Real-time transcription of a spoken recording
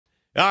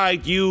All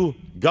right, you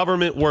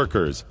government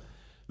workers,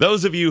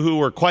 those of you who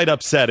were quite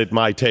upset at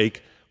my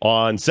take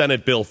on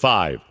Senate Bill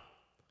 5,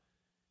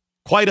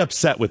 quite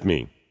upset with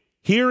me.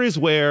 Here is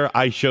where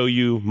I show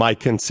you my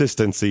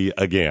consistency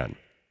again.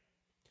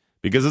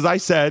 Because as I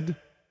said, it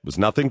was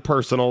nothing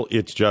personal.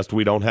 It's just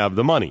we don't have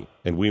the money,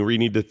 and we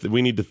need to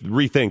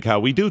rethink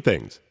how we do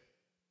things.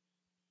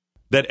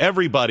 That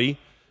everybody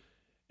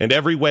and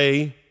every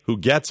way who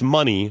gets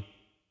money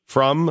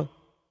from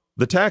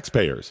the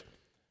taxpayers,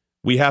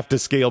 we have to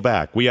scale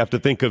back. We have to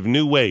think of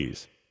new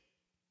ways.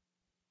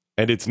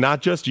 And it's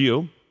not just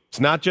you.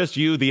 It's not just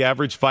you, the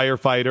average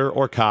firefighter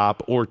or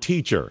cop or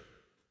teacher.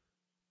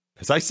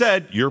 As I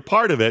said, you're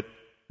part of it.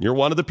 You're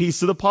one of the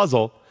pieces of the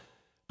puzzle.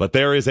 But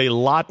there is a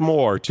lot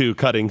more to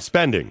cutting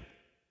spending.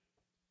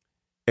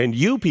 And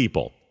you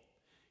people,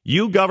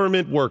 you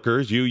government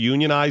workers, you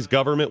unionized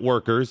government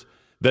workers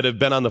that have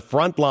been on the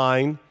front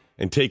line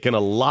and taken a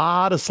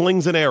lot of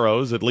slings and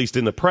arrows, at least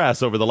in the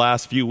press over the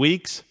last few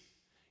weeks,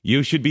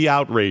 you should be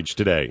outraged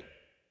today.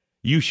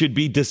 You should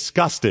be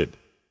disgusted.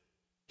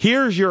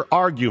 Here's your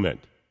argument.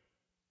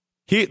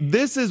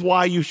 This is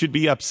why you should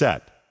be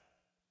upset.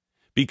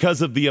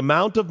 Because of the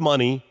amount of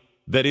money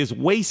that is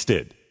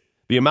wasted,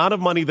 the amount of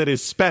money that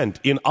is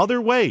spent in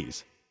other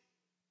ways.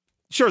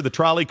 Sure, the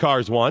trolley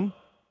car's one,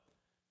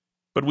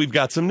 but we've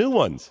got some new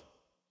ones.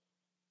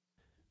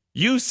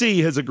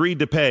 UC has agreed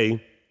to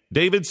pay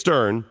David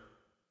Stern.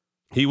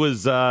 He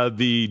was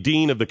the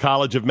dean of the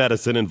College of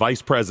Medicine and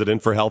vice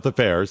president for health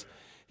affairs.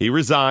 He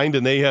resigned,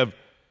 and they have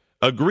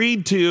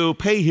agreed to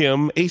pay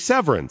him a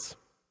severance.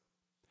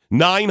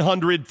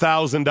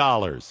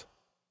 $900,000.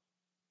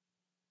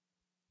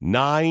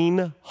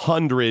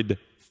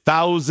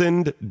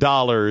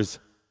 $900,000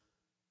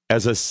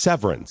 as a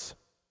severance.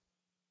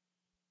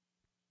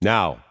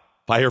 Now,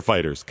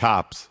 firefighters,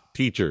 cops,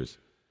 teachers,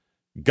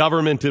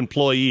 government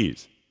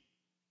employees,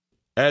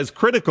 as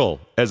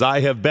critical as I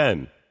have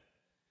been,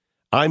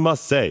 I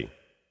must say,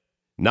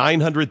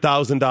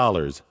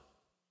 $900,000,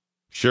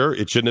 sure,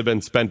 it shouldn't have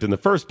been spent in the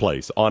first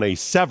place on a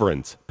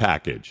severance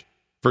package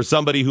for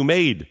somebody who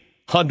made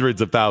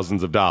hundreds of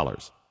thousands of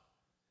dollars.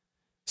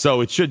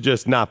 So it should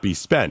just not be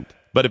spent.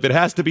 But if it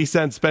has to be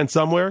spent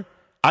somewhere,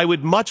 I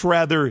would much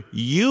rather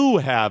you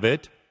have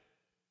it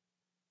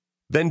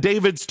than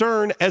David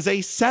Stern as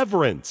a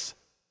severance.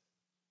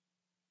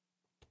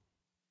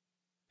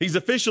 He's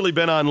officially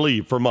been on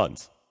leave for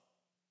months.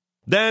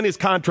 Then his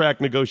contract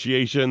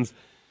negotiations,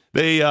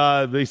 they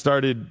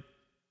started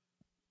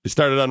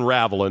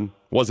unraveling,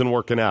 wasn't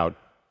working out.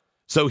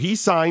 So he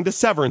signed a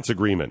severance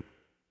agreement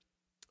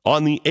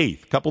on the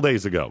 8th, a couple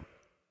days ago.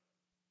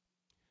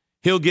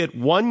 He'll get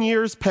 1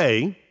 year's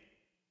pay,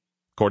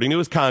 according to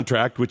his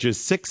contract, which is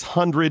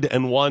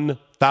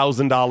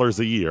 $601,000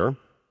 a year.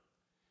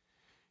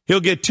 He'll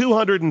get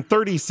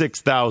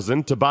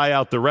 $236,000 to buy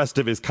out the rest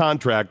of his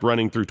contract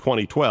running through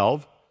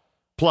 2012.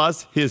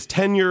 Plus his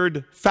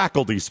tenured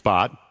faculty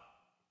spot,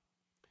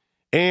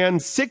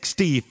 and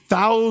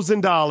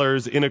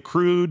 $60,000 in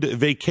accrued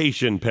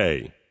vacation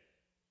pay.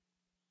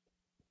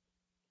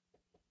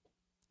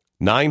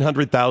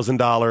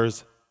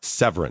 $900,000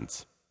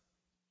 severance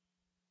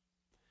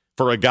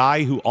for a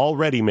guy who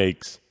already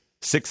makes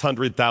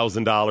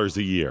 $600,000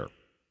 a year.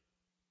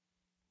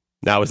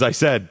 Now, as I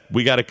said,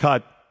 we got to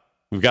cut.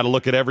 We've got to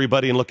look at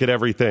everybody and look at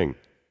everything.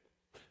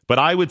 But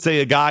I would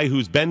say a guy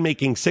who's been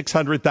making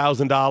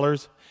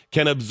 $600,000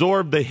 can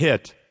absorb the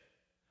hit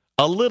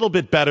a little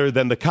bit better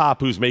than the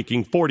cop who's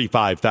making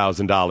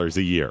 $45,000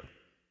 a year.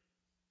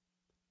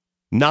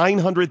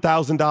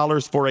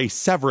 $900,000 for a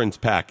severance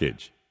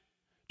package.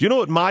 Do you know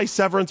what my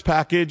severance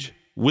package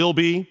will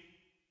be?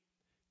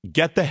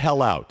 Get the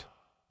hell out.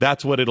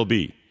 That's what it'll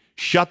be.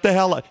 Shut the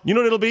hell up. You know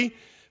what it'll be?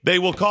 They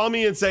will call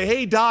me and say,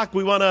 "Hey, Doc,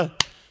 we want to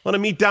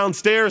meet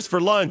downstairs for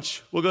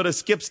lunch. We'll go to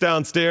Skip's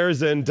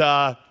downstairs and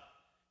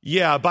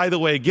yeah, by the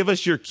way, give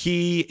us your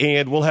key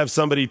and we'll have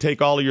somebody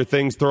take all of your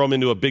things, throw them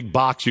into a big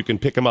box. You can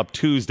pick them up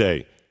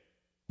Tuesday."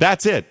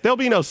 That's it. There'll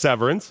be no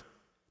severance.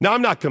 Now,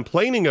 I'm not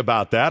complaining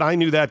about that. I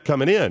knew that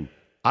coming in.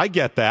 I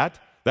get that.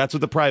 That's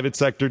what the private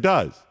sector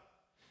does.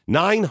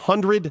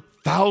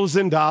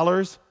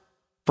 $900,000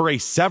 for a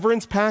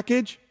severance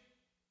package?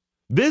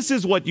 This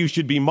is what you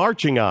should be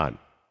marching on.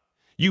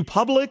 You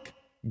public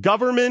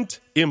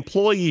government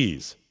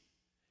employees,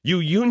 you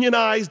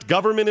unionized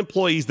government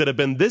employees that have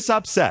been this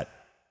upset.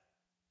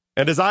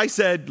 And as I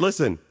said,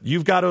 listen,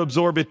 you've got to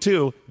absorb it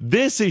too.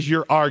 This is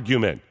your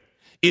argument.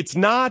 It's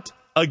not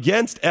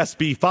against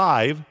SB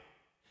 5.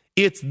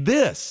 It's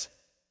this.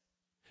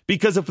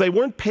 Because if they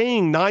weren't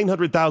paying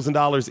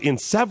 $900,000 in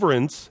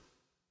severance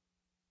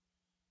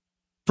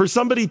for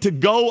somebody to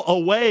go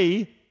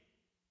away,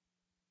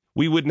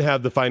 we wouldn't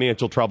have the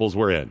financial troubles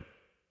we're in.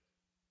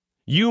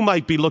 You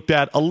might be looked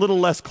at a little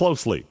less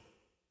closely.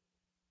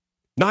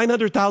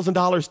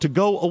 $900,000 to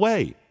go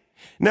away.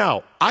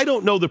 Now, I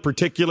don't know the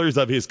particulars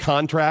of his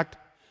contract.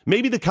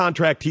 Maybe the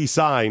contract he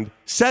signed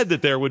said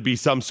that there would be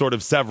some sort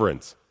of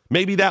severance.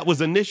 Maybe that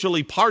was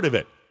initially part of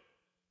it.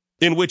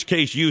 In which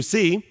case, you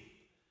see,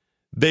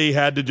 they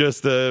had to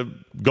just go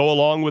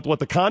along with what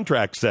the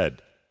contract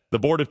said. The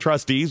Board of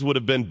Trustees would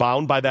have been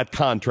bound by that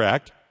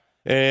contract,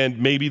 and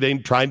maybe they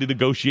tried to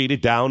negotiate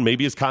it down.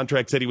 Maybe his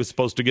contract said he was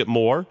supposed to get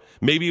more.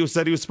 Maybe he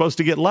said he was supposed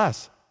to get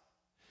less.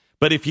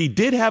 But if he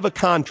did have a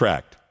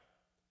contract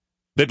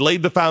that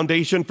laid the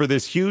foundation for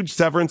this huge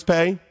severance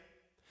pay,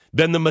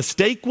 then the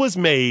mistake was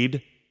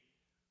made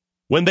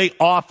when they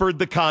offered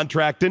the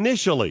contract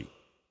initially.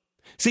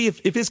 See,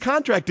 if his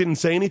contract didn't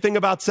say anything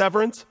about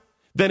severance,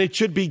 then it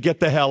should be get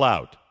the hell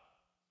out.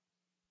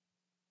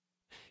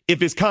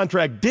 If his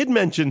contract did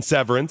mention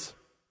severance,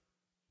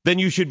 then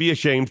you should be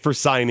ashamed for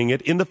signing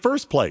it in the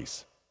first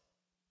place.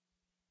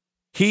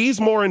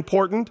 He's more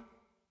important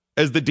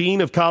as the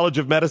dean of College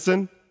of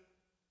Medicine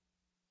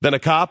than a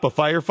cop, a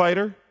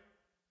firefighter.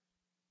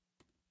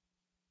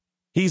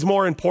 He's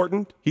more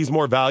important. He's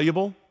more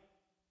valuable.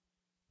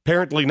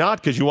 Apparently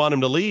not, because you want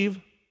him to leave.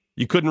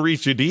 You couldn't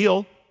reach a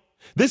deal.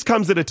 This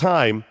comes at a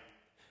time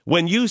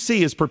when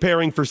UC is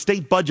preparing for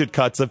state budget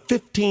cuts of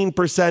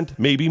 15%,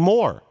 maybe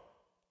more.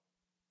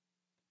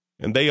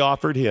 And they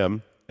offered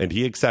him, and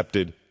he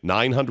accepted,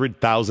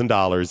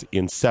 $900,000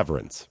 in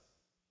severance.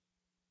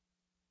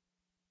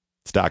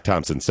 It's Doc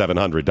Thompson,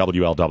 700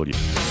 WLW.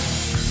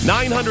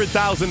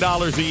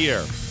 $900,000 a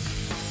year.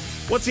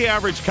 What's the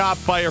average cop,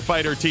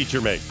 firefighter,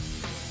 teacher make?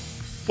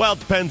 Well, it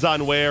depends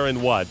on where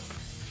and what.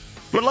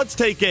 But let's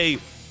take a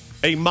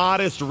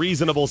modest,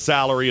 reasonable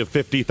salary of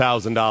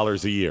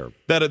 $50,000 a year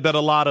that a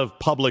lot of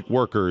public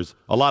workers,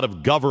 a lot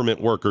of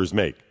government workers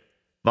make.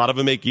 A lot of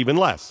them make even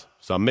less.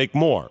 Some make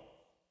more.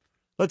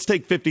 Let's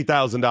take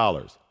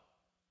 $50,000.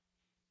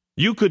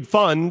 You could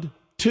fund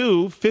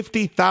two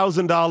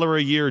 $50,000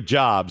 a year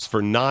jobs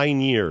for 9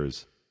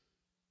 years.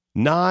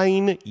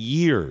 9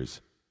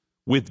 years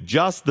with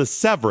just the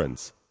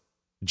severance,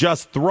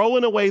 just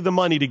throwing away the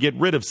money to get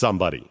rid of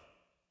somebody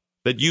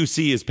that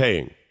UC is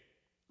paying.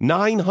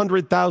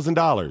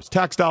 $900,000.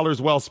 Tax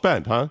dollars well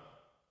spent, huh?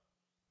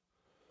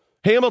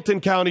 Hamilton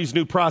County's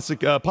new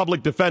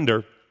public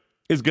defender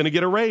is going to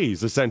get a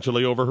raise,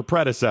 essentially, over her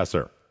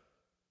predecessor.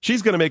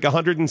 She's going to make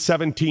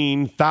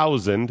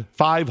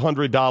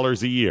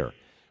 $117,500 a year.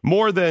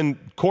 More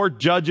than court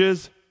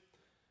judges,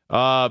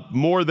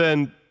 more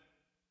than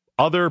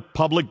other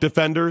public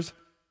defenders.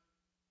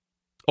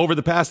 Over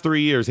the past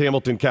 3 years,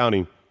 Hamilton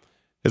County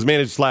has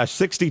managed to slash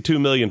 $62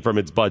 million from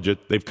its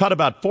budget. They've cut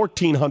about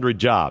 1,400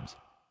 jobs.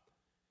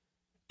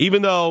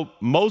 Even though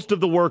most of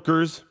the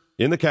workers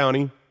in the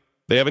county,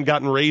 they haven't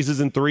gotten raises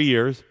in 3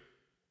 years,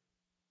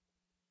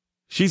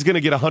 she's going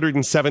to get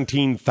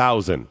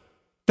 $117,000.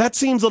 That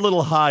seems a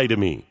little high to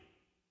me.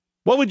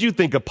 What would you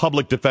think a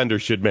public defender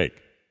should make?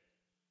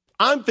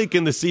 I'm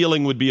thinking the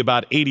ceiling would be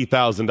about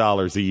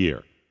 $80,000 a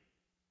year.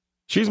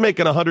 She's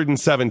making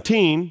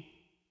 $117,000,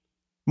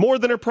 more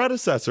than her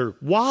predecessor.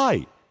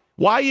 Why?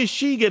 Why is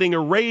she getting a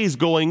raise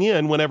going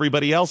in when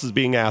everybody else is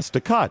being asked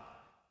to cut?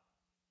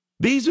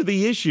 These are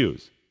the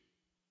issues.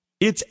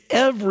 It's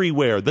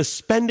everywhere. The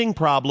spending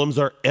problems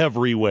are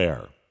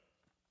everywhere.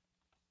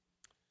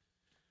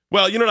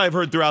 Well, you know what I've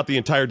heard throughout the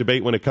entire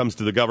debate when it comes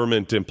to the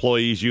government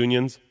employees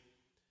unions?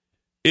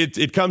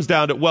 It comes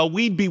down to, well,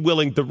 we'd be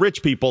willing, the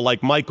rich people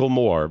like Michael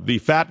Moore, the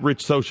fat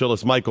rich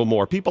socialist Michael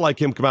Moore, people like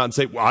him come out and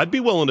say, well, I'd be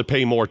willing to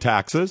pay more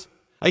taxes.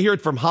 I hear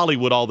it from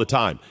Hollywood all the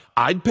time.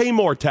 I'd pay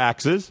more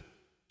taxes.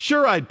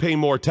 Sure, I'd pay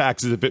more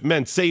taxes if it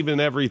meant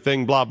saving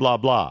everything, blah, blah,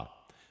 blah.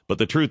 But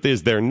the truth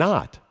is they're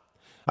not.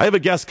 I have a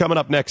guest coming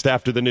up next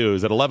after the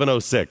news at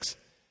 11:06. It's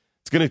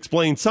going to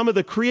explain some of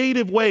the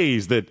creative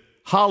ways that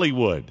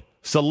Hollywood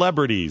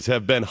celebrities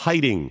have been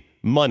hiding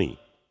money.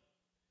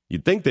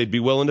 You'd think they'd be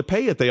willing to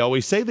pay it. They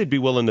always say they'd be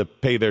willing to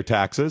pay their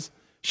taxes.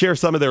 Share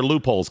some of their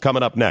loopholes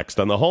coming up next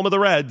on the home of the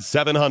Reds,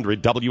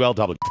 700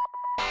 WLW.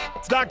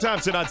 It's Doc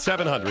Thompson on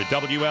 700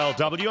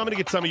 WLW. I'm going to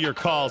get some of your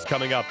calls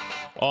coming up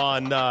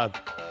on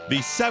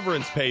the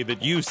severance pay that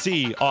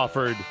UC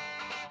offered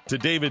to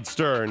David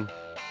Stern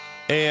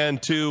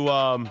and to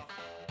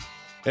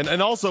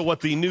and also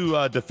what the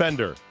new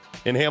defender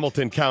in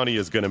Hamilton County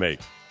is going to make.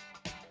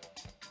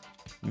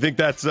 You think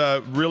that's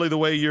really the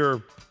way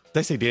did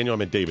I say Daniel? I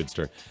meant David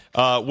Stern.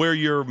 Where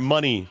your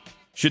money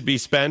should be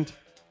spent?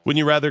 Wouldn't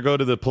you rather go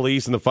to the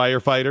police and the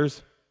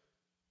firefighters?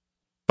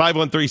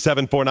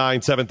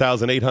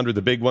 513-749-7800,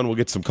 the big one. We'll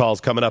get some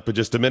calls coming up in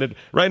just a minute.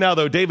 Right now,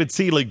 though, David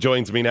Seelig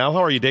joins me now. How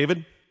are you,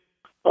 David?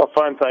 Oh,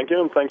 fine, thank you,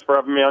 and thanks for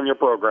having me on your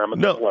program.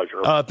 It's a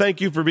pleasure.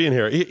 Thank you for being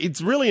here.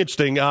 It's really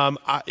interesting.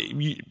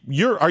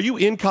 Are you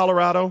in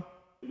Colorado?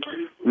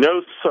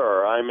 No,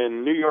 sir. I'm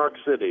in New York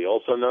City,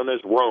 also known as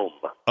Rome.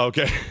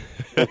 Okay.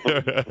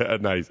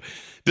 Nice.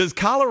 Does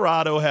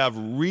Colorado have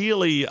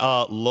really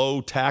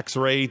low tax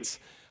rates,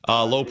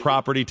 low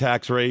property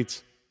tax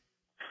rates?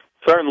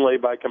 Certainly,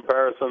 by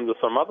comparison to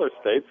some other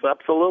states,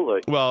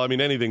 absolutely. Well, I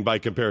mean, anything by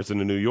comparison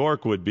to New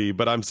York would be,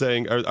 but I'm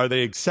saying, are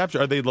they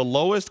Are they the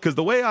lowest? Because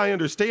the way I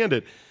understand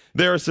it,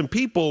 there are some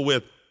people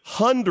with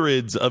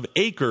hundreds of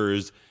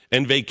acres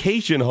and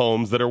vacation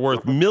homes that are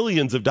worth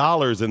millions of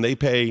dollars, and they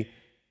pay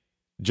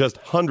just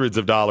hundreds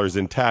of dollars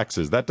in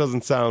taxes. That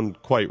doesn't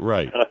sound quite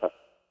right.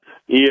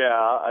 Yeah,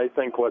 I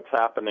think what's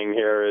happening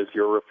here is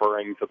you're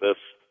referring to this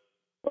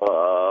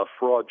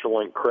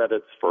fraudulent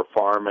credits for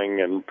farming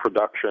and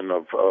production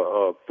of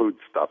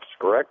foodstuffs,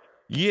 correct?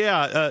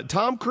 Yeah,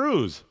 Tom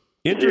Cruise.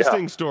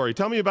 Interesting story.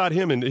 Tell me about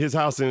him and his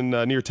house in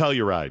near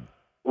Telluride.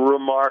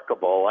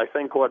 Remarkable. I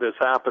think what has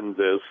happened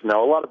is,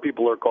 now a lot of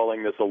people are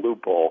calling this a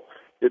loophole.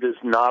 It is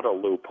not a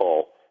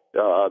loophole.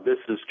 This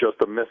is just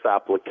a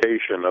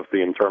misapplication of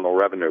the Internal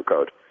Revenue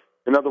Code.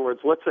 In other words,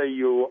 let's say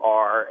you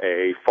are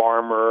a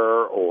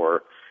farmer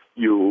or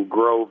you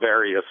grow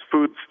various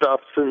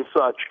foodstuffs and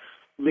such.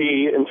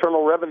 The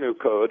Internal Revenue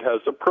Code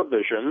has a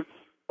provision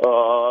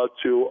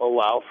to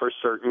allow for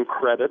certain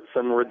credits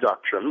and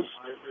reductions,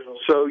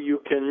 so you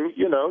can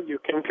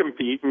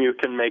compete and you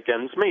can make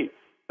ends meet.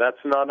 That's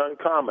not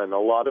uncommon. A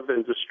lot of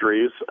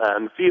industries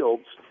and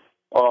fields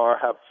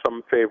have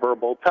some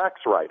favorable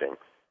tax writing.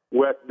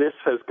 What this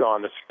has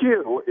gone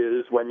askew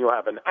is when you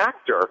have an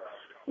actor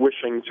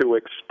wishing to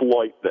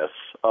exploit this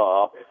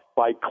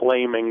by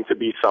claiming to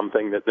be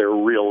something that they're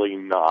really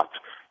not.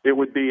 It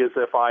would be as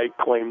if I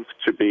claimed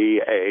to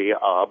be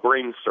a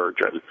brain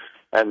surgeon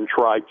and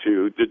tried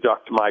to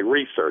deduct my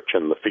research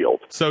in the field.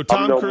 So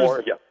Tom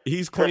Cruise,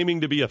 he's claiming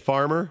to be a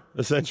farmer,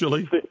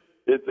 essentially?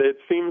 It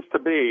seems to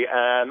be,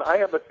 and I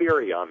have a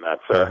theory on that,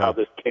 sir, how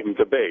this came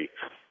to be.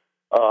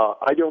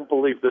 I don't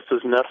believe this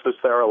is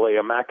necessarily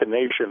a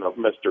machination of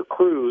Mr.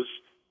 Cruise,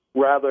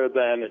 rather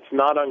than it's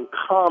not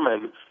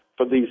uncommon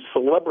for these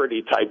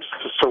celebrity types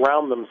to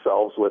surround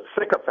themselves with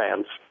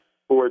sycophants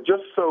who are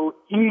just so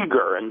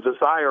eager and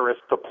desirous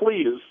to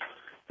please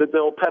that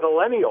they'll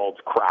peddle any old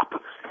crap.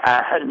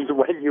 And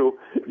when you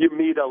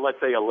meet let's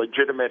say, a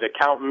legitimate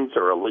accountant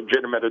or a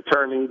legitimate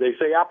attorney, they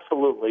say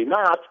absolutely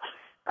not.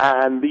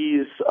 And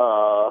these,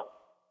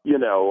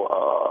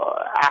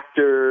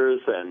 actors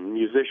and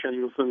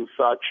musicians and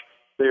such,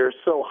 they're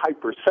so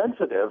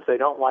hypersensitive, they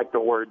don't like the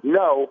word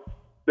no.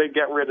 They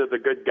get rid of the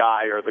good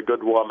guy or the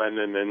good woman,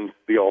 and then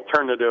the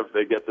alternative,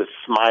 they get this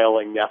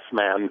smiling yes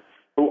man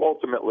who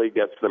ultimately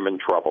gets them in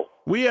trouble.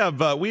 We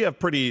have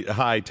pretty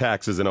high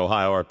taxes in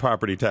Ohio. Our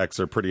property taxes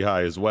are pretty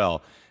high as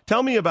well.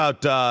 Tell me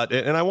about,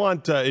 and I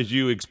want, as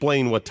you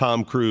explain what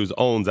Tom Cruise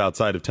owns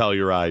outside of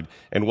Telluride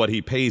and what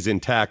he pays in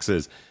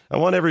taxes, I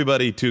want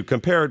everybody to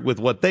compare it with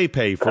what they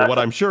pay for what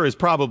I'm sure is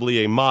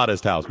probably a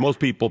modest house. Most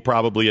people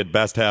probably at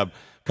best have a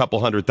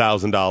couple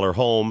 $100,000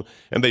 home,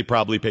 and they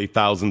probably pay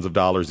thousands of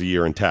dollars a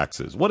year in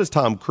taxes. What does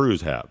Tom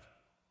Cruise have?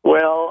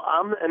 Well,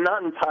 I'm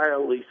not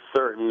entirely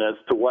certain as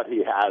to what he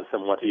has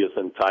and what he is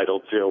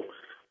entitled to,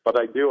 but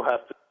I do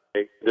have to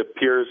say it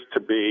appears to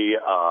be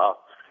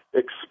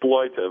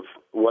exploitive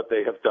what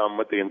they have done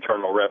with the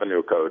Internal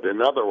Revenue Code.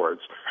 In other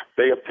words,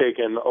 they have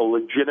taken a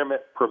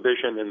legitimate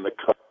provision in the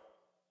code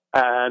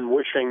and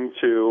wishing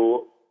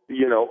to,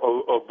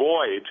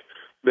 avoid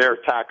their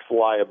tax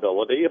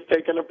liability, have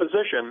taken a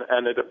position,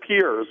 and it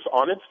appears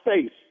on its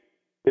face,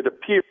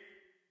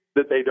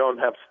 that they don't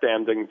have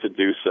standing to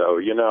do so.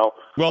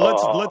 Well,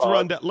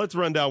 let's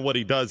run down what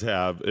he does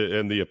have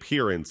and the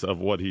appearance of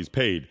what he's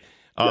paid.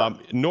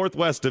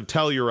 Northwest of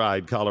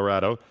Telluride,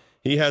 Colorado,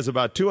 he has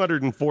about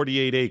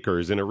 248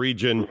 acres in a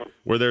region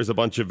where there's a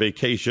bunch of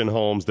vacation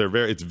homes.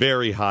 It's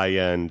very high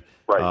end,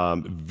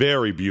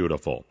 very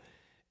beautiful.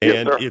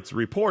 And it's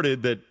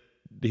reported that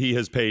he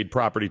has paid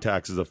property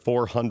taxes of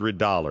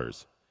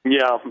 $400.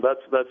 Yeah,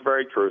 that's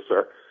very true,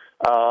 sir.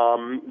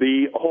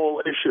 The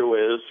whole issue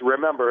is,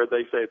 remember,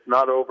 they say it's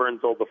not over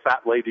until the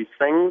fat lady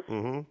sings.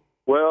 Mm-hmm.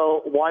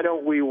 Well, why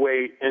don't we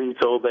wait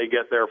until they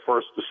get their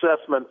first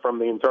assessment from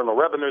the Internal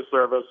Revenue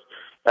Service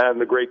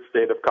and the great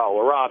state of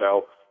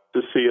Colorado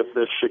to see if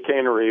this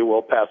chicanery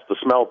will pass the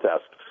smell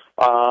test?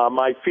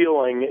 My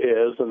feeling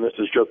is, and this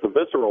is just a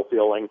visceral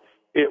feeling,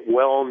 it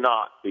will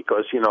not,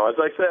 because, as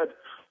I said,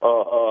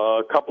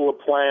 a couple of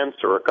plants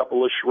or a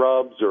couple of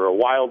shrubs or a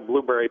wild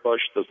blueberry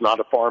bush does not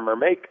a farmer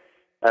make,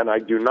 and I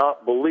do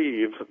not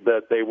believe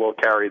that they will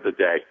carry the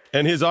day.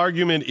 And his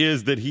argument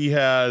is that he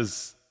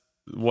has,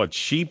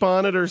 sheep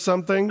on it or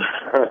something?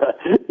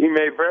 He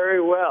may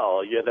very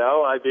well,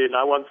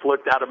 I once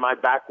looked out of my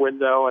back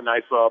window and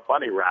I saw a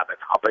bunny rabbit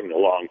hopping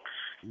along.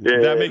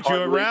 That makes you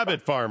a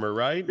rabbit farmer,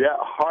 right? Yeah,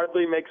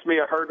 hardly makes me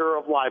a herder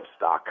of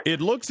livestock.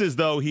 It looks as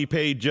though he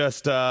paid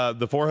just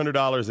the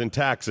 $400 in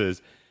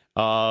taxes.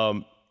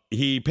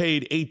 He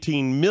paid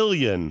 $18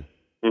 million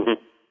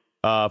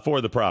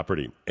for the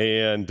property,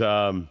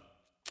 and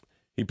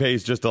he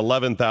pays just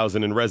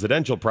 $11,000 in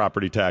residential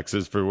property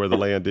taxes for where the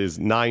land is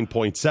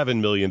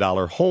 $9.7 million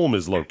home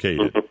is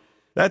located.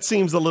 That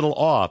seems a little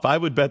off. I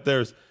would bet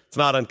it's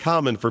not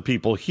uncommon for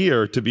people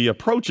here to be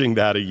approaching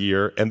that a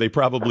year, and they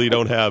probably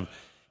don't have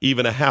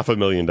even a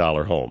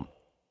 $500,000 home.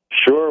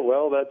 Sure,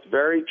 well, that's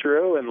very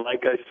true, and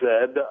like I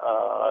said,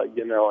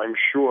 I'm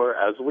sure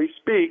as we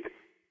speak,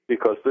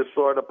 because this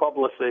sort of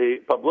publicity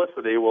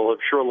will have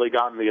surely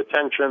gotten the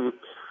attention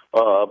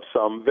of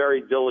some very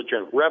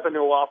diligent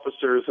revenue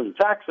officers and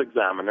tax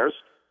examiners,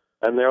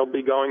 and they'll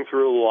be going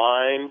through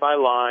line by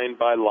line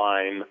by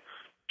line,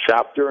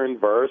 chapter and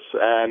verse,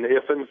 and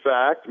if in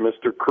fact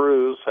Mr.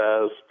 Cruz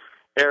has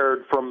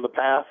erred from the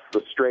path,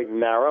 the straight and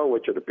narrow,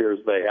 which it appears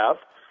they have,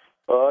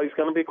 he's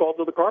going to be called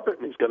to the carpet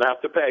and he's going to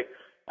have to pay.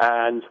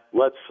 And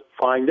let's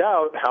find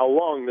out how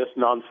long this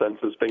nonsense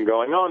has been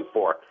going on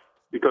for.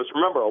 Because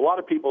remember, a lot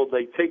of people,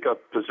 they take a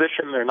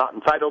position they're not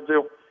entitled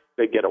to,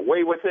 they get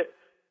away with it,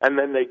 and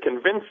then they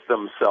convince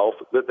themselves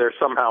that they're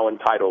somehow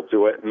entitled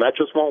to it, and that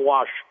just won't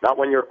wash, not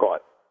when you're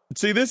caught.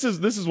 See, this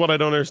is what I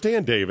don't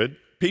understand, David.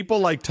 People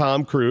like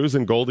Tom Cruise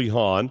and Goldie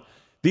Hawn,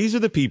 these are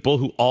the people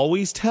who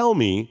always tell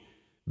me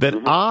that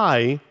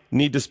I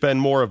need to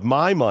spend more of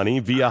my money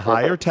via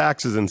higher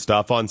taxes and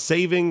stuff on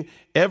saving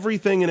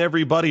everything and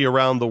everybody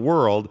around the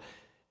world.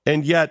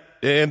 And yet,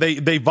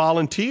 they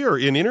volunteer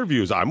in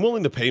interviews. I'm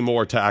willing to pay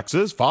more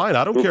taxes. Fine.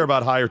 I don't care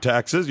about higher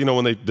taxes. You know,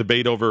 when they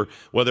debate over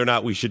whether or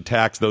not we should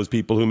tax those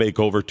people who make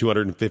over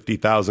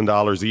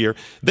 $250,000 a year,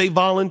 they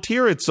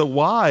volunteer it. So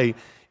why,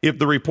 if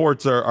the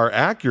reports are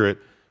accurate,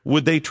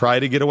 would they try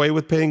to get away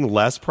with paying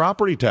less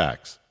property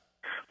tax?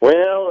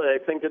 Well, I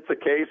think it's a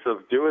case of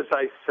do as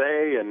I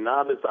say and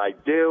not as I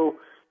do.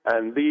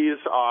 And these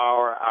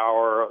are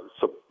our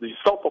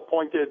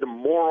self-appointed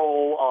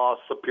moral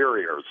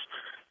superiors.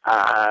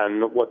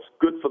 And what's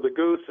good for the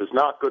goose is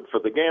not good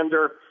for the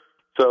gander.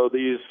 So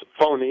these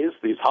phonies,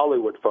 these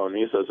Hollywood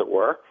phonies, as it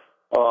were,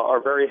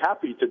 are very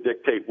happy to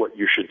dictate what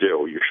you should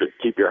do. You should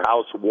keep your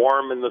house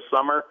warm in the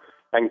summer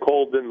and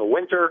cold in the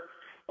winter.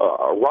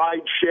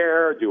 Ride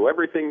share, do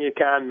everything you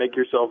can, make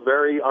yourself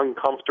very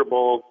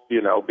uncomfortable,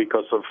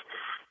 because of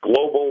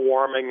global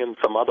warming and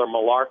some other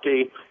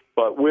malarkey.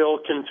 But we'll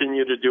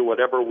continue to do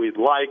whatever we'd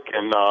like,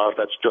 and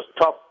that's just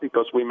tough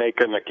because we make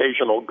an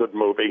occasional good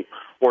movie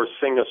or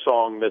sing a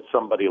song that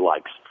somebody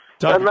likes.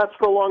 And that's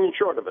the long and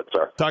short of it,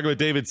 sir. Talking with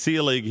David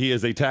Seelig. He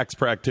is a tax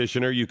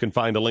practitioner. You can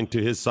find a link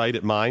to his site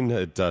at mine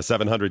at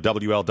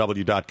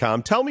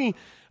 700WLW.com. Tell me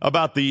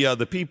about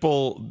the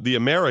people, the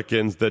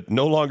Americans that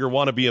no longer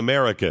want to be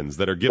Americans,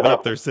 that are giving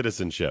up their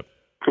citizenship.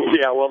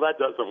 Yeah, well, that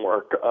doesn't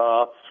work.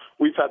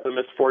 We've had the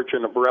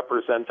misfortune of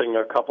representing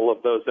a couple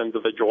of those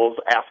individuals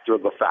after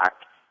the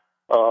fact.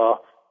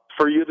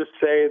 For you to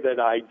say that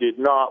I did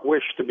not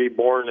wish to be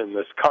born in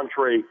this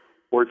country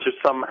or to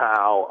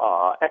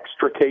somehow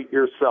extricate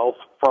yourself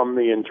from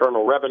the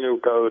Internal Revenue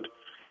Code,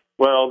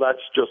 well,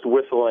 that's just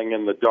whistling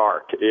in the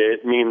dark.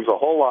 It means a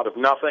whole lot of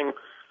nothing.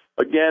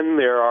 Again,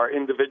 there are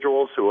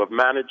individuals who have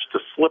managed to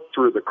slip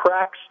through the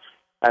cracks,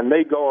 and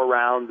they go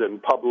around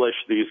and publish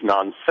these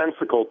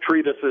nonsensical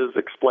treatises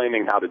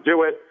explaining how to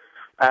do it.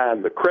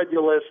 And the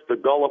credulous, the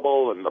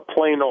gullible, and the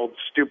plain old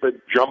stupid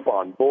jump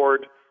on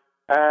board,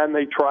 and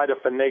they try to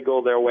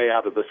finagle their way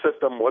out of the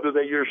system. What do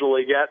they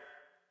usually get?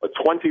 A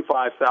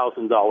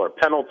 $25,000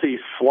 penalty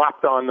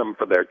slapped on them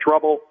for their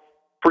trouble.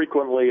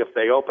 Frequently, if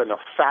they open a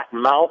fat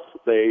mouth,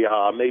 they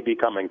may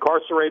become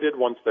incarcerated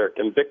once they're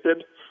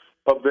convicted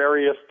of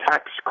various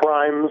tax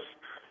crimes.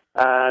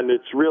 And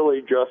it's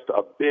really just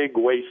a big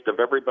waste of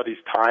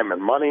everybody's time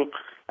and money.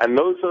 And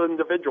those are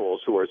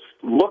individuals who are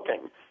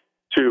looking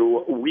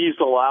to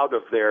weasel out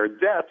of their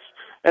debts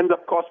end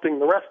up costing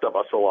the rest of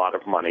us a lot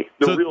of money,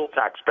 the real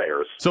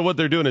taxpayers. So what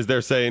they're doing is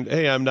they're saying,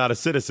 hey, I'm not a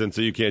citizen,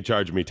 so you can't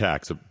charge me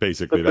tax,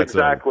 basically. That's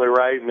exactly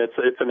right, and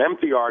it's an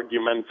empty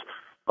argument.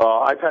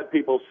 I've had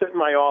people sit in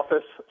my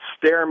office,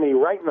 stare me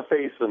right in the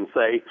face and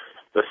say,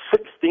 the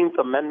 16th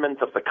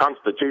Amendment of the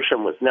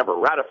Constitution was never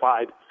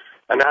ratified,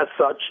 and as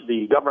such,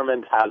 the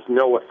government has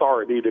no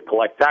authority to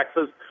collect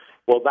taxes.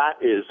 Well,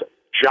 that is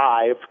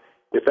jive.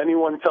 If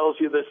anyone tells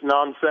you this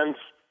nonsense,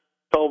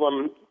 tell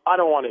them, I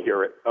don't want to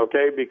hear it,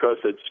 okay, because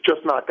it's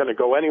just not going to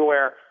go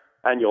anywhere,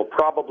 and you'll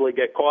probably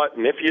get caught,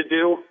 and if you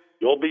do,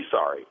 you'll be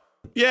sorry.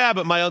 Yeah,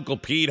 but my Uncle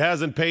Pete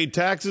hasn't paid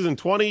taxes in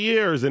 20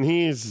 years,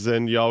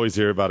 and you always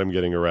hear about him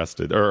getting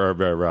arrested or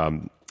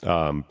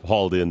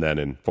hauled in then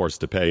and forced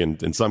to pay,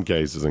 and in some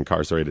cases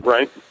incarcerated.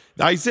 Right.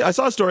 I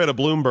saw a story out of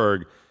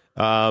Bloomberg.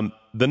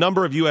 The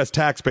number of U.S.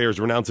 taxpayers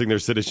renouncing their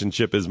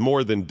citizenship is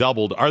more than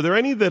doubled. Are there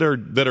any that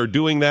are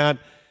doing that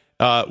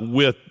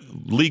with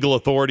legal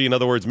authority? In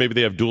other words, maybe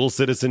they have dual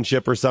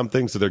citizenship or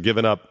something, so they're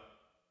giving up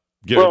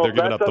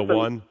the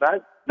one.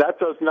 That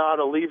does not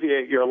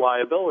alleviate your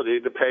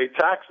liability to pay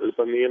taxes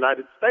in the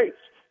United States.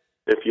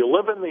 If you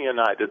live in the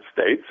United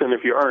States and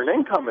if you earn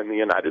income in the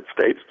United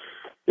States,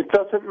 it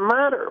doesn't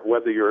matter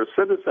whether you're a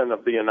citizen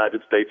of the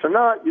United States or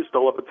not. You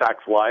still have a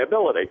tax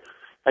liability,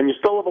 and you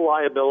still have a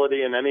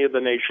liability in any of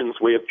the nations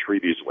we have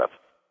treaties with.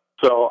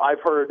 So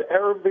I've heard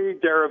every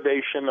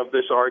derivation of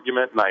this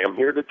argument, and I am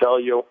here to tell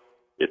you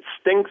it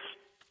stinks,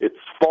 it's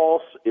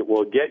false, it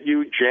will get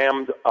you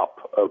jammed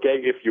up, okay?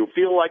 If you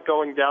feel like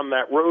going down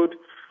that road,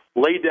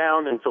 lay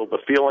down until the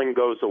feeling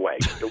goes away.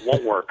 It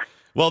won't work.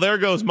 Well, there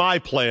goes my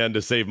plan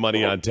to save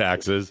money on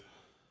taxes.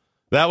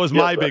 That was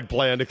my big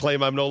plan, to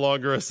claim I'm no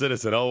longer a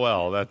citizen. Oh,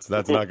 well, that's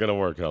not going to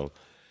work, huh? All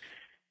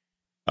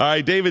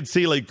right, David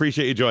Seelig,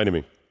 appreciate you joining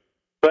me.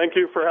 Thank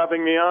you for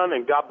having me on,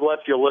 and God bless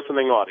your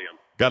listening audience.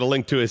 Got a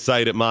link to his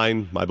site at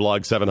mine, my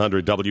blog,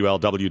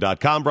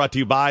 700WLW.com, brought to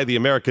you by the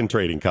American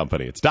Trading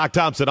Company. It's Doc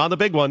Thompson on the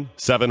big one,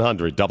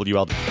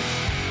 700WLW.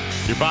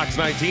 Your Fox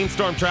 19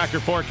 Storm Tracker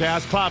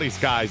forecast. Cloudy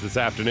skies this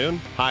afternoon.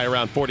 High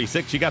around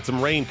 46. You got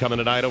some rain coming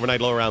tonight.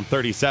 Overnight low around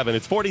 37.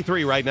 It's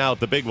 43 right now at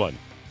the big one.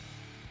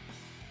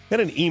 Had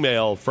an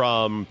email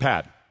from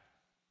Pat.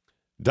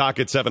 Doc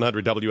at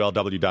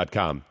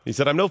 700WLW.com. He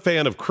said, I'm no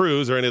fan of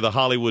Cruz or any of the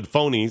Hollywood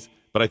phonies,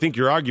 but I think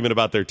your argument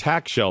about their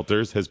tax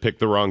shelters has picked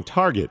the wrong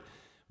target.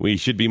 We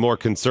should be more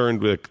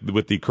concerned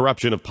with the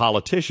corruption of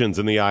politicians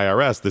in the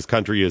IRS. This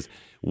country is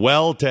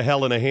well to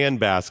hell in a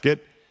handbasket,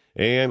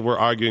 and we're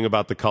arguing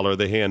about the color of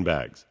the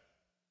handbags.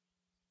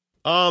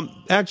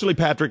 Actually,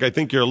 Patrick, I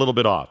think you're a little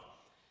bit off.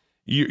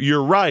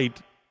 You're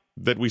right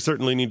that we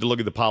certainly need to look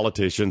at the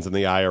politicians and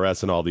the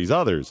IRS and all these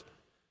others,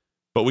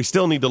 but we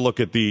still need to look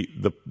at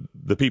the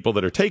people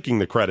that are taking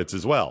the credits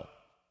as well.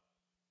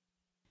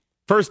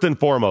 First and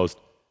foremost,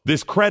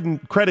 this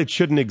credit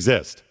shouldn't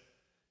exist.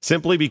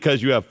 Simply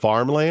because you have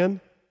farmland,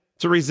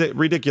 it's a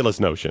ridiculous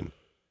notion.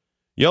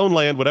 You own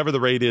land, whatever the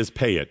rate is,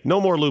 pay it. No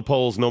more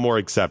loopholes, no more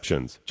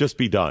exceptions. Just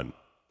be done.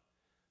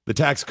 The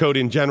tax code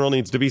in general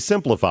needs to be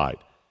simplified.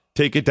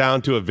 Take it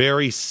down to a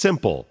very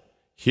simple,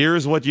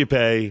 here's what you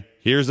pay,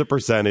 here's a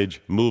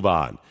percentage, move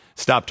on.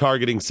 Stop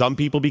targeting some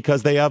people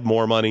because they have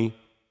more money,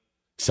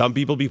 some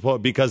people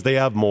because they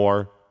have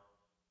more.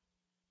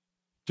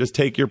 Just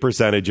take your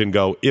percentage and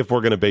go, if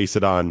we're going to base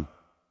it on,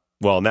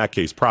 well, in that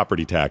case,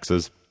 property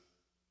taxes.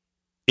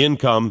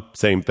 Income,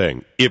 same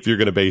thing, if you're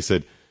going to base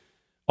it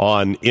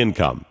on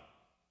income.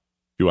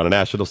 If you want a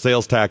national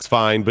sales tax,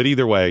 fine, but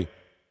either way,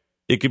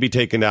 it could be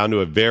taken down to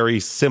a very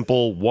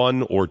simple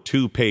 1 or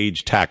 2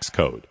 page tax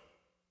code.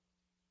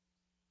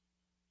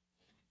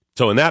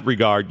 So in that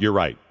regard, you're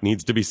right,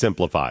 needs to be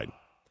simplified.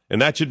 And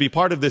that should be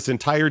part of this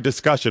entire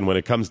discussion when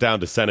it comes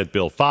down to Senate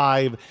Bill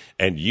 5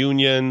 and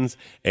unions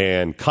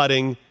and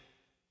cutting.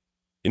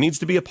 It needs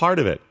to be a part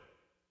of it.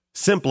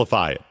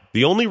 Simplify it.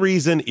 The only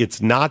reason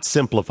it's not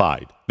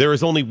simplified, there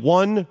is only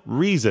one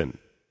reason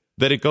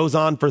that it goes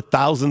on for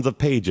thousands of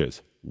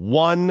pages.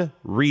 One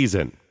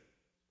reason.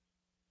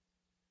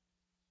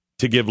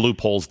 To give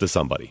loopholes to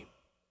somebody.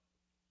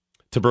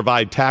 To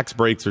provide tax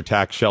breaks or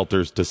tax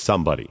shelters to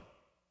somebody.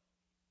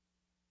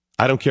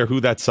 I don't care who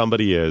that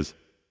somebody is.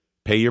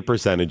 Pay your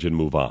percentage and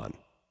move on.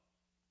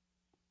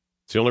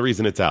 It's the only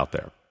reason it's out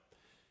there.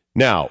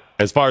 Now,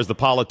 as far as the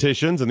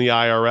politicians and the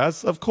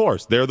IRS, of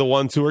course, they're the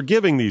ones who are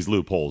giving these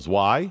loopholes.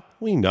 Why?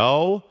 We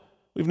know.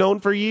 We've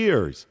known for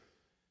years.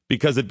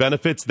 Because it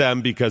benefits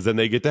them, because then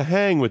they get to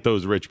hang with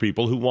those rich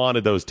people who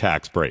wanted those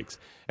tax breaks.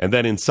 And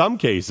then in some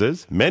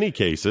cases, many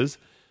cases,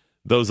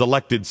 those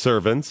elected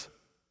servants,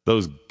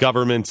 those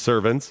government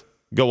servants,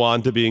 go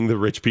on to being the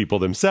rich people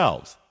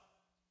themselves.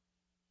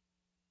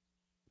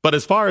 But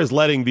as far as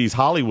letting these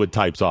Hollywood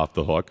types off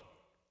the hook,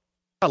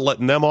 I'm not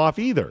letting them off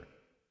either.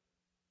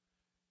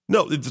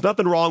 No, there's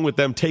nothing wrong with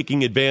them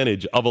taking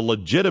advantage of a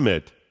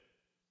legitimate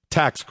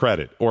tax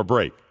credit or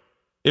break.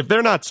 If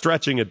they're not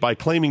stretching it by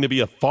claiming to be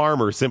a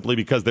farmer simply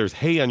because there's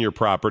hay on your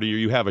property or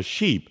you have a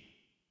sheep,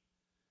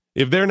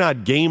 if they're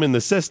not gaming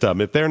the system,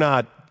 if they're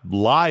not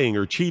lying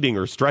or cheating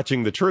or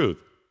stretching the truth,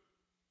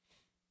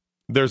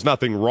 there's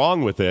nothing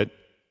wrong with it.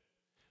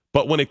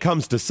 But when it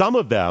comes to some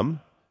of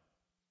them,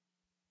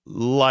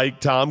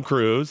 like Tom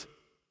Cruise,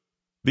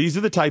 these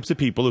are the types of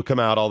people who come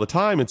out all the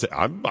time and say,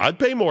 I'd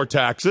pay more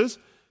taxes.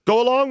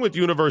 Go along with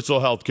universal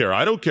health care.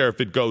 I don't care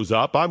if it goes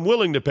up. I'm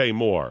willing to pay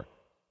more.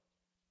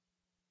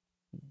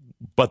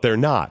 But they're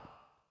not.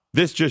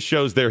 This just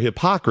shows their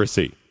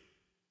hypocrisy.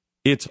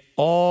 It's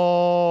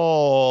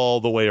all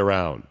the way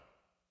around.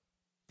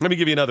 Let me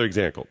give you another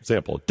example.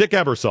 Dick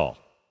Ebersol.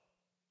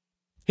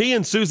 He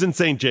and Susan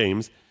St.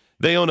 James,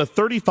 they own a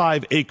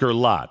 35-acre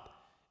lot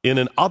in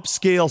an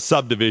upscale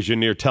subdivision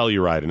near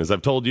Telluride. And as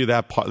I've told you,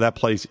 that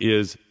place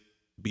is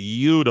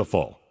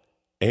beautiful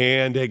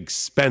and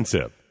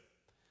expensive.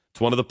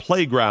 It's one of the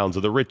playgrounds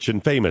of the rich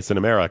and famous in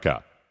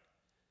America.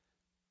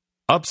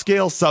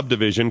 Upscale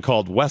subdivision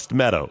called West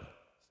Meadow.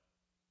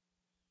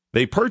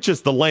 They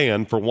purchased the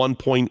land for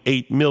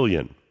 $1.8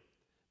 million.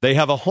 They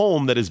have a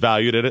home that is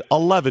valued at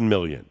 $11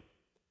 million.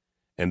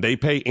 And they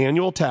pay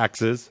annual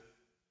taxes,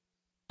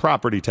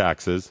 property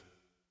taxes,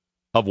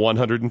 of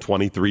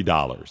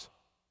 $123.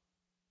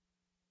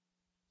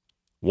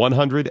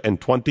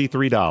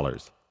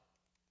 $123.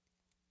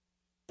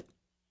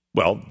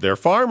 Well, they're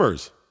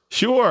farmers.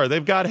 Sure,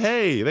 they've got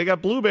hay. They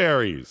got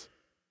blueberries.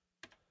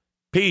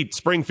 Pete,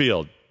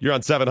 Springfield, you're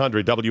on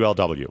 700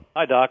 WLW.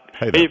 Hi, Doc.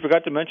 Hey, you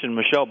forgot to mention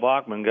Michelle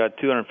Bachmann got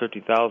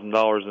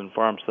 $250,000 in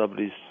farm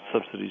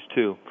subsidies,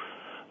 too.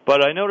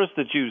 But I noticed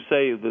that you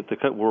say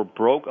that we're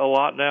broke a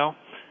lot now,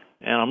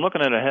 and I'm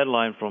looking at a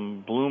headline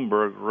from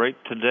Bloomberg right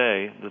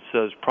today that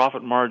says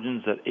profit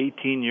margins at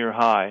 18-year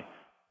high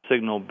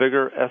signal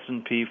bigger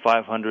S&P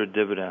 500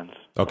 dividends.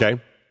 Okay.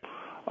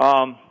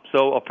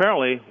 So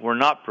apparently we're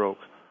not broke.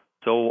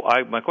 So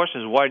my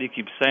question is, why do you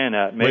keep saying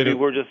that? Maybe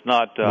we're just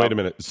not wait a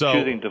minute.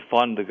 choosing to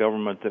fund the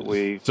government that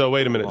we... So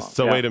wait a minute.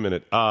 Wait a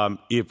minute.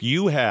 If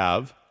you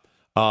have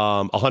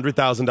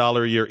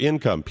 $100,000 a year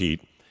income,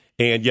 Pete,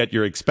 and yet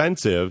your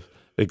expenses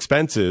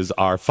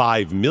are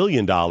 $5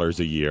 million a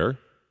year,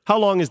 how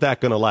long is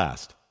that going to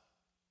last?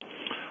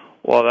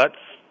 Well,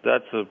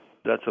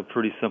 that's a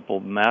pretty simple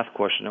math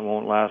question. It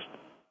won't last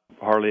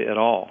hardly at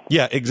all.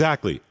 Yeah,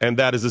 exactly. And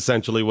that is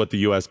essentially what the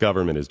U.S.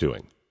 government is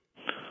doing.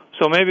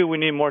 So maybe we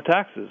need more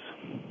taxes.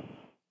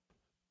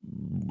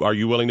 Are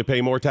you willing to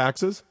pay more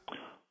taxes?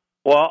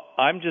 Well,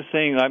 I'm just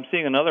saying. I'm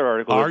seeing another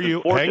article. Are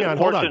you? Hang on.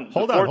 Hold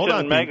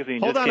on.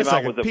 Magazine hold on just a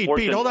came second. out with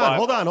Pete, hold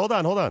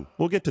on.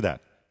 We'll get to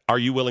that. Are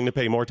you willing to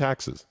pay more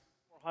taxes?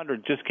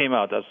 400 just came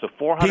out. That's the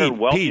 400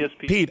 wealthiest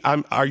people. Pete,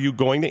 are you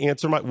going to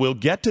answer my? We'll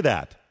get to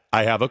that.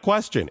 I have a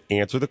question.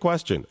 Answer the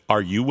question.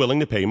 Are you willing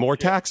to pay more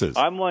taxes?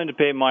 I'm willing to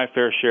pay my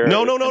fair share.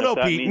 No,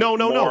 Pete.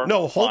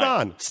 No. Hold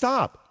on.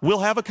 Stop. We'll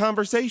have a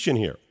conversation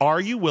here. Are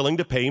you willing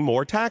to pay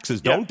more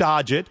taxes? Yes. Don't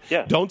dodge it.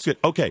 Yes. Don't sit.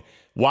 Okay.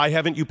 Why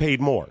haven't you paid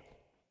more?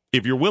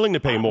 If you're willing to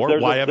pay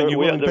more, why haven't you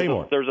willing to pay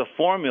more? There's a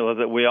formula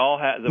that we all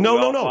have. No.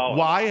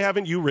 Why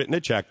haven't you written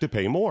a check to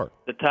pay more?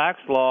 The tax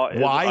law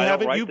is. Why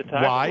haven't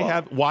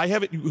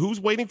you? Who's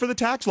waiting for the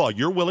tax law?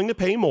 You're willing to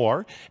pay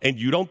more, and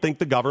you don't think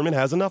the government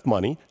has enough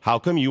money. How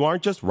come you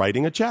aren't just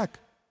writing a check?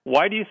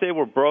 Why do you say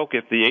we're broke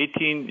if the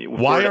 18?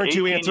 Why aren't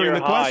you answering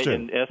the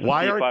question?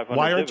 Why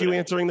aren't you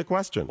answering the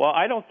question? Well,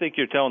 I don't think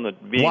you're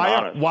being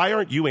honest. Why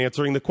aren't you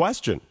answering the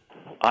question?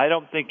 I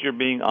don't think you're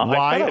being honest.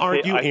 Why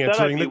aren't you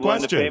answering the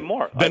question?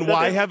 Then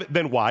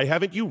why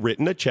haven't you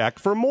written a check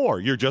for more?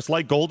 You're just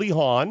like Goldie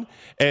Hawn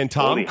and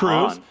Tom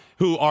Cruise,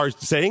 who are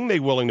saying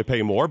they're willing to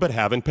pay more but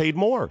haven't paid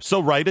more.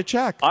 So write a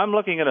check. I'm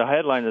looking at a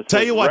headline that says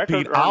Tell you what,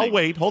 Pete, earnings. I'll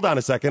wait. Hold on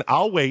a second.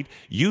 I'll wait.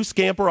 You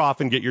scamper off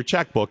and get your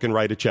checkbook and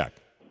write a check.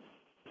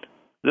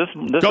 This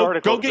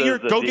article go get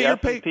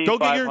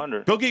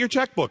your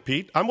checkbook,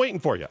 Pete. I'm waiting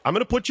for you. I'm going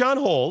to put you on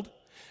hold,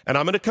 and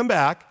I'm going to come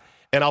back.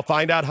 And I'll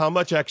find out how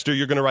much extra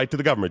you're going to write to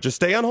the government. Just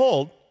stay on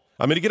hold.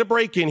 I'm going to get a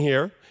break in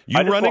here. You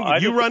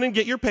run and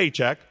get your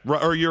paycheck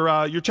or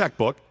your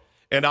checkbook,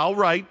 and I'll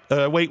wait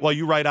while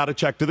you write out a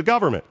check to the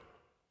government.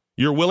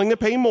 You're willing to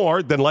pay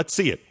more, then let's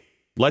see it.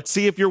 Let's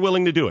see if you're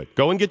willing to do it.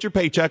 Go and get your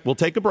paycheck. We'll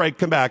take a break,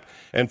 come back,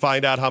 and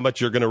find out how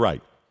much you're going to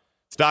write.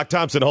 It's Doc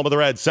Thompson, home of the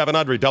Reds,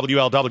 700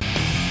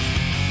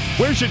 WLW.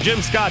 Where should Jim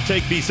Scott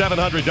take the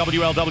 700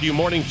 WLW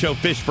Morning Show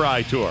Fish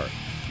Fry Tour?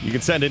 You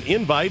can send an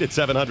invite at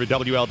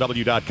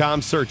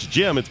 700WLW.com. Search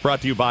Jim. It's brought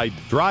to you by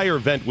Dryer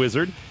Vent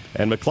Wizard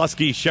and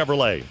McCluskey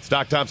Chevrolet. It's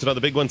Doc Thompson on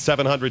the big one,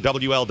 700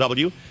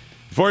 WLW.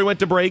 Before we went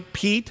to break,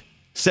 Pete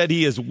said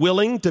he is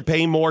willing to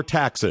pay more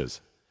taxes.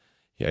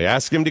 I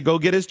asked him to go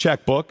get his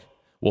checkbook.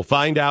 We'll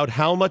find out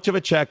how much of a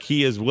check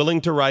he is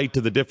willing to write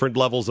to the different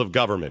levels of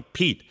government.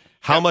 Pete,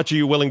 how much are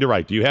you willing to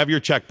write? Do you have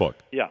your checkbook?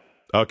 Yeah.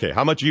 Okay.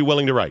 How much are you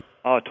willing to write?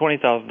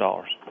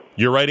 $20,000.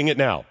 You're writing it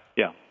now?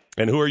 Yeah.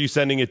 And who are you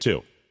sending it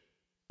to?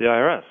 The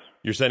IRS.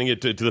 You're sending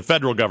it to the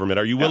federal government.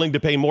 Are you willing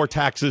to pay more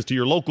taxes to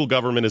your local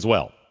government as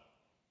well?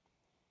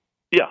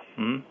 Yeah.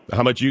 Mm-hmm.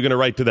 How much are you going to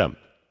write to them?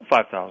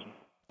 $5,000.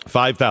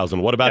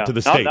 $5,000. What about to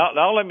the state?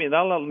 Now let me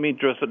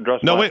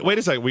address. No, wait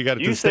a second. We got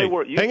it to the state.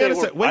 Hang on a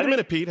second. Wait a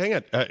minute, Pete. Hang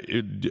on.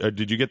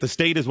 Did you get the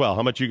state as well?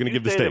 How much are you going to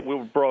give the state? That we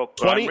were broke.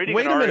 20.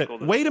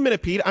 Wait a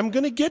minute, Pete. I'm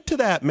going to get to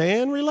that,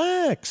 man.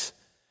 Relax.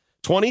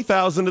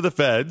 $20,000 to the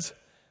feds.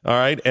 All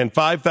right, and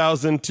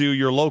 $5,000 to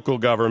your local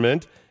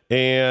government.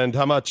 And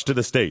how much to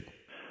the state?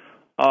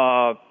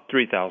 $3,000.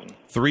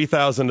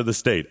 $3,000 to the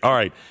state. All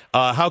right.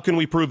 How can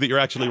we prove that you're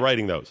actually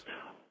writing those?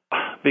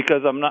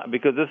 Because I'm not.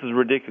 Because this is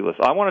ridiculous.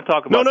 I want to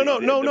talk about.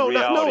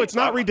 No. It's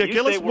not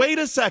ridiculous. Wait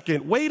a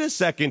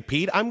second,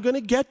 Pete. I'm going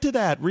to get to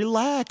that.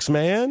 Relax,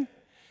 man.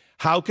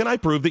 How can I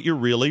prove that you're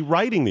really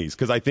writing these?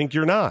 Because I think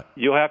you're not.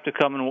 You'll have to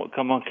come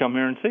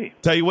here and see.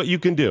 Tell you what you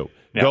can do.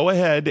 Yeah. Go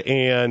ahead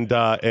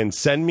and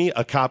send me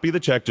a copy of the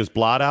check. Just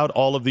blot out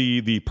all of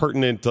the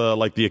pertinent,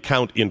 like the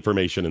account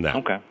information in that.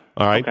 Okay.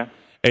 All right. Okay.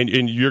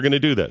 And you're going to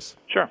do this.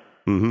 Sure.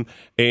 Mm-hmm.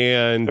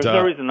 And there's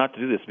no reason not to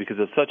do this because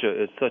it's such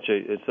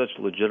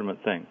a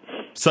legitimate thing.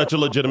 Such a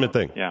legitimate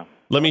thing. Yeah.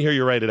 Let me hear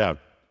you write it out.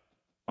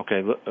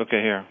 Okay.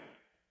 Here.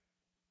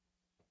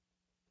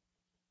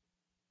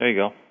 There you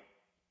go.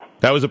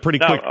 That was a pretty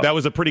quick. That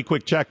was a pretty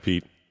quick check,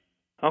 Pete.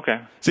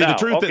 Okay. See,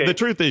 the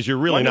truth is, you're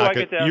really not.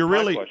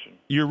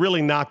 You're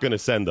really not going to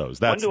send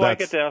those. When do I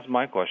get to ask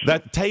my question?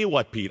 Tell you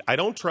what, Pete. I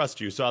don't trust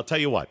you, so I'll tell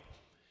you what.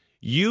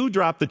 You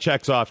drop the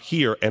checks off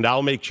here, and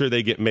I'll make sure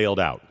they get mailed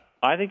out.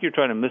 I think you're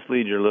trying to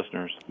mislead your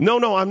listeners.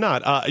 No, I'm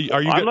not. Are you?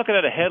 I'm looking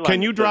at a headline.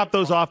 Can you drop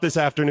those off this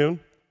afternoon?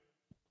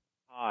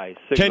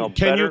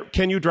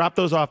 Can you drop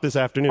those off this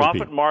afternoon?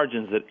 Profit Pete?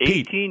 margins at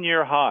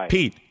 18-year high.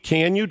 Pete,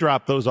 can you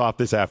drop those off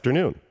this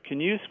afternoon? Can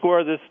you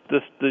square these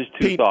two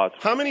Pete, thoughts?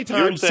 How many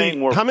times?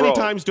 How many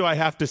times do I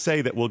have to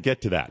say that we'll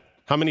get to that?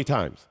 How many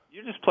times?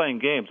 You're just playing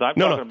games. I'm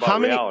talking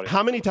about reality.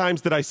 How many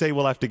times did I say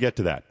we'll have to get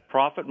to that?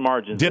 Profit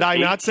margins. Did I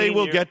not say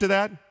we'll get to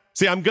that?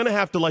 See, I'm going to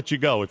have to let you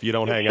go if you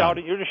don't hang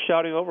on. You're just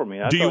shouting over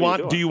me. Do you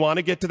want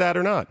to get to that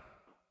or not?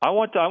 I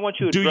want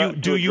you to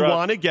Do you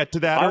want to get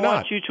to that or not? I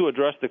want you to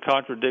address the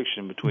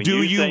contradiction between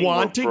Do you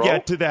want to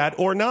get to that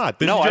or not?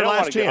 This is your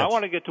last chance. I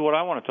want to get to what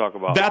I want to talk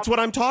about. That's what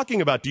I'm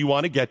talking about. Do you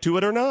want to get to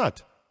it or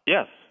not?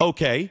 Yes.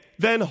 Okay,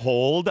 then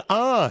hold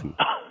on.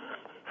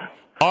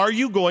 Are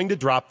you going to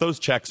drop those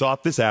checks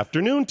off this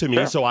afternoon to me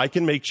Sure. so I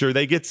can make sure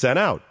they get sent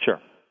out?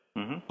 Sure.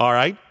 Mm-hmm. All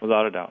right.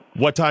 Without a doubt.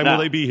 What time Now,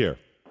 will they be here?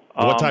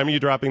 What time are you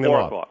dropping them 4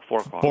 off? o'clock. 4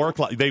 o'clock. 4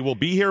 o'clock. They will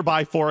be here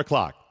by 4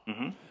 o'clock.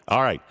 Mm-hmm.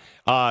 All right.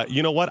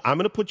 You know what? I'm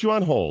going to put you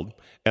on hold,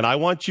 and I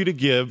want you to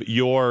give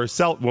your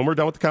when we're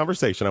done with the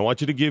conversation, I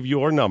want you to give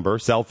your number,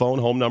 cell phone,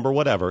 home number,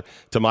 whatever,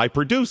 to my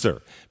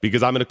producer,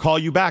 because I'm going to call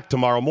you back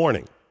tomorrow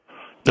morning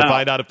to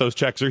find out if those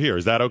checks are here.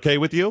 Is that okay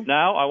with you?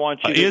 Now I want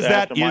you to Is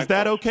that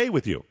question. okay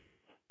with you?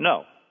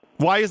 No.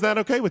 Why is that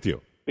okay with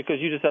you? Because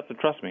you just have to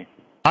trust me.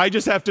 I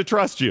just have to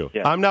trust you.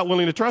 Yeah. I'm not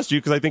willing to trust you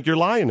because I think you're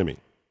lying to me.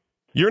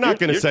 You're not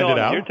going to send it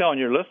out. You're telling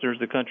your listeners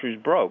the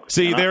country's broke.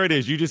 See, there it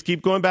is. You just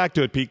keep going back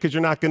to it, Pete, because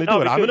you're not going to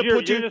do it. I'm going to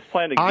put you. You're just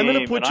playing a game. I'm going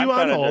to put you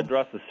on hold. To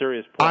address the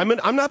serious point.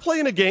 I'm not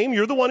playing a game.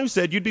 You're the one who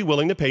said you'd be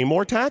willing to pay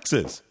more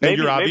taxes, and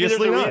you're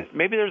obviously not.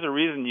 Maybe there's a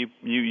reason you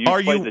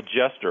played the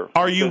jester.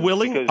 Are you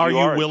willing? Are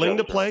you willing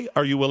to jester. play?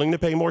 Are you willing to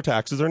pay more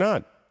taxes or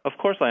not? Of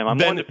course I am. I'm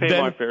willing to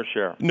pay my fair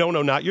share. No,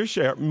 not your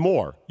share.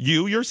 More.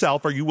 You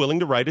yourself. Are you willing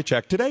to write a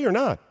check today or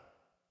not?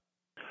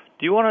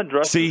 Do you want to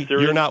address the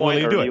serious you're not point,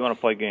 willing to do or it. do you want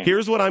to play games?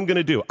 Here's what I'm going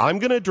to do. I'm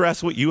going to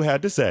address what you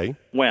had to say.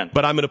 When?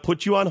 But I'm going to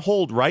put you on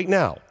hold right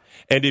now.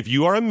 And if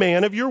you are a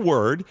man of your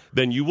word,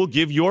 then you will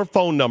give your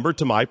phone number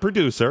to my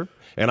producer,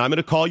 and I'm going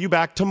to call you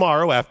back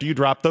tomorrow after you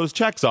drop those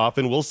checks off,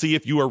 and we'll see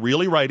if you are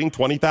really writing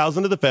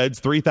 $20,000 to the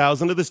feds,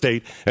 $3,000 to the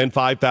state, and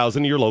 $5,000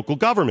 to your local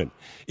government.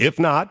 If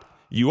not,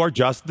 you are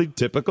just the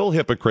typical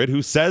hypocrite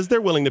who says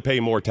they're willing to pay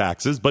more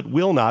taxes but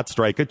will not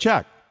strike a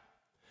check.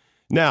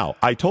 Now,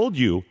 I told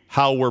you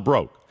how we're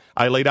broke.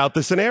 I laid out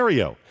the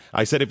scenario.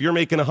 I said, if you're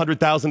making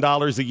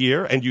 $100,000 a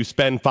year and you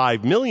spend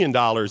 $5 million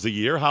a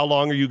year, how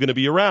long are you going to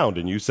be around?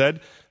 And you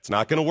said, it's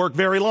not going to work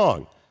very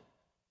long.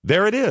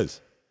 There it is.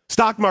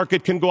 Stock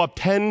market can go up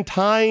 10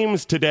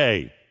 times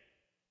today.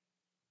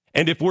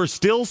 And if we're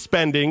still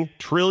spending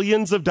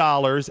trillions of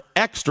dollars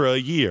extra a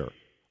year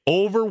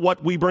over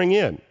what we bring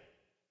in,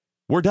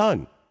 we're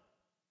done.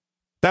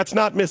 That's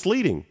not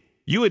misleading.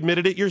 You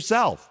admitted it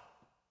yourself.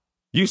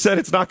 You said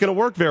it's not going to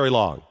work very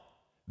long.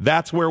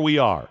 That's where we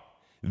are.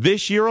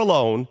 This year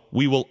alone,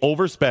 we will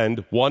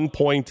overspend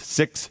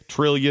 $1.6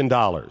 trillion.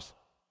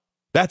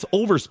 That's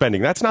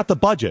overspending. That's not the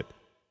budget.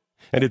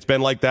 And it's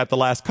been like that the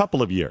last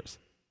couple of years.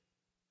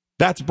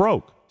 That's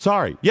broke.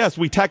 Sorry. Yes,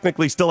 we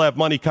technically still have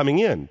money coming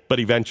in, but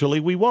eventually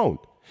we won't.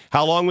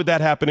 How long would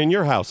that happen in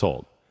your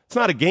household? It's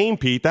not a game,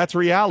 Pete. That's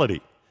reality.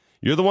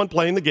 You're the one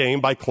playing the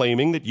game by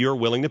claiming that you're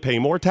willing to pay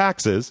more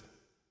taxes,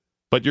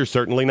 but you're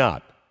certainly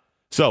not.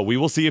 So we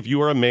will see if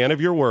you are a man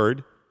of your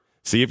word.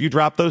 See if you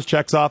drop those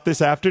checks off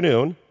this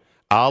afternoon.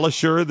 I'll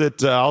assure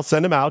that I'll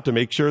send them out to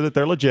make sure that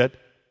they're legit.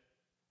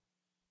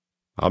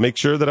 I'll make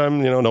sure that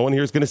no one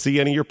here is going to see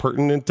any of your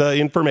pertinent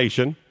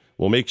information.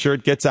 We'll make sure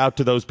it gets out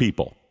to those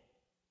people.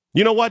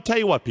 You know what? Tell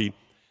you what, Pete.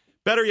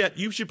 Better yet,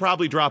 you should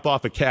probably drop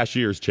off a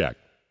cashier's check.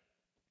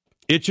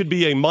 It should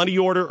be a money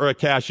order or a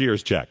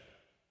cashier's check.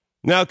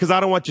 Now, because I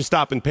don't want you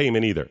stopping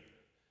payment either.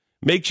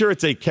 Make sure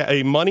it's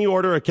a money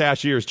order or a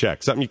cashier's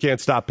check, something you can't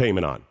stop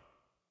payment on.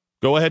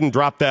 Go ahead and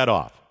drop that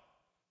off.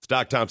 It's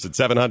Doc Thompson,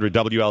 700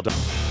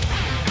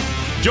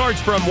 WLW. George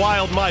from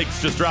Wild Mike's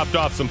just dropped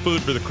off some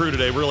food for the crew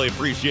today. Really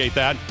appreciate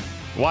that.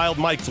 Wild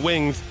Mike's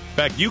Wings. In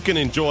fact, you can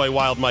enjoy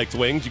Wild Mike's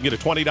Wings. You can get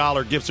a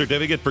 $20 gift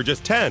certificate for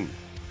just $10.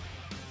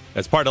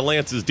 As part of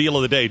Lance's Deal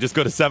of the Day, just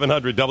go to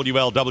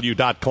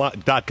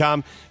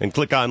 700WLW.com and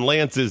click on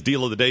Lance's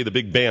Deal of the Day, the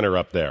big banner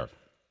up there.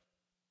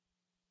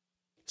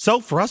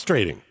 So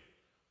frustrating.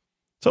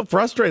 So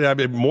frustrated.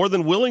 I'm more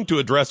than willing to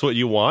address what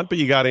you want, but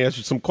you got to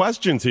answer some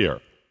questions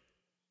here.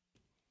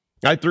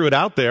 I threw it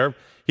out there.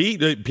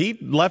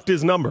 Pete left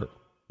his number.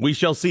 We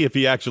shall see if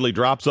he actually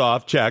drops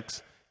off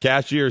checks,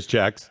 cashier's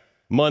checks,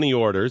 money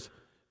orders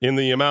in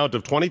the amount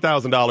of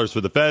 $20,000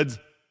 for the feds,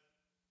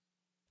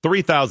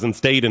 $3,000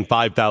 state, and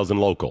 $5,000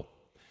 local.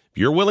 If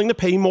you're willing to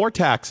pay more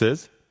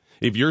taxes,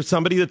 if you're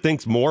somebody that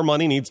thinks more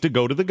money needs to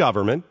go to the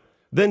government,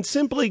 then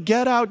simply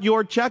get out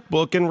your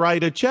checkbook and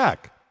write a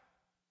check.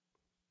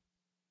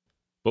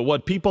 But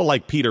what people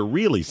like Pete are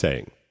really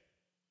saying,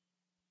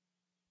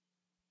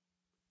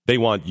 they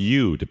want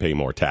you to pay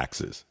more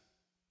taxes.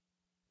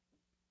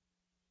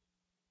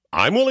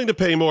 I'm willing to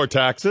pay more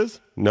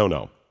taxes.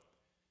 No.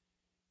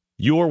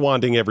 You're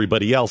wanting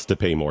everybody else to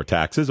pay more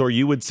taxes, or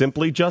you would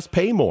simply just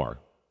pay more.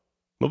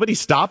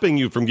 Nobody's stopping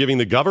you from giving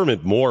the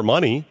government more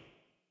money.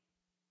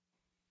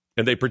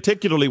 And they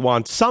particularly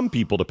want some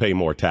people to pay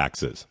more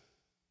taxes.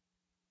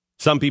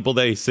 Some people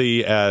they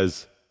see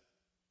as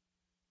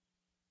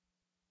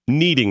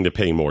needing to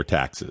pay more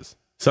taxes.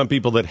 Some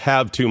people that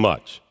have too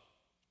much.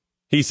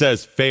 He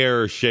says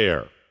fair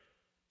share.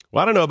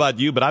 Well, I don't know about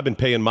you, but I've been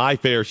paying my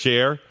fair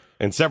share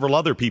and several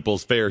other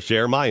people's fair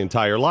share my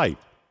entire life.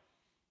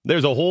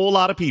 There's a whole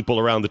lot of people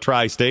around the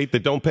tri-state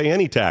that don't pay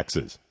any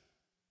taxes.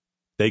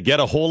 They get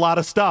a whole lot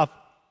of stuff.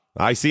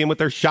 I see them with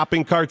their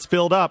shopping carts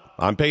filled up.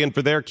 I'm paying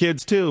for their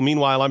kids too.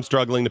 Meanwhile, I'm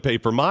struggling to pay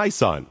for my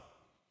son.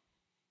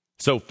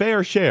 So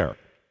fair share.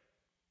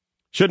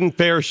 Shouldn't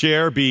fair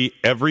share be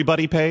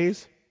everybody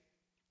pays?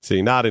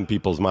 See, not in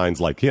people's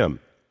minds like him.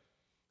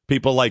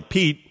 People like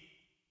Pete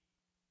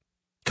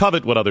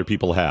covet what other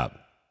people have.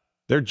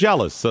 They're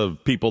jealous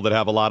of people that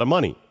have a lot of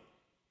money.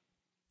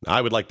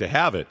 I would like to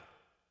have it,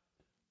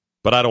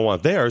 but I don't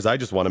want theirs. I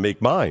just want to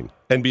make mine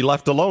and be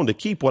left alone to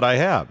keep what I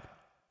have.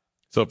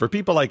 So for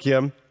people like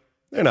him,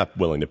 they're not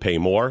willing to pay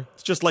more.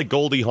 It's just like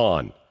Goldie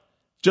Hawn,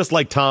 just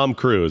like Tom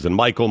Cruise and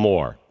Michael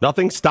Moore.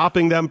 Nothing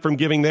stopping them from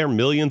giving their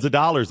millions of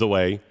dollars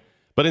away,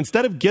 but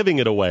instead of giving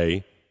it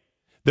away,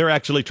 they're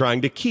actually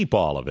trying to keep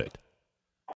all of it.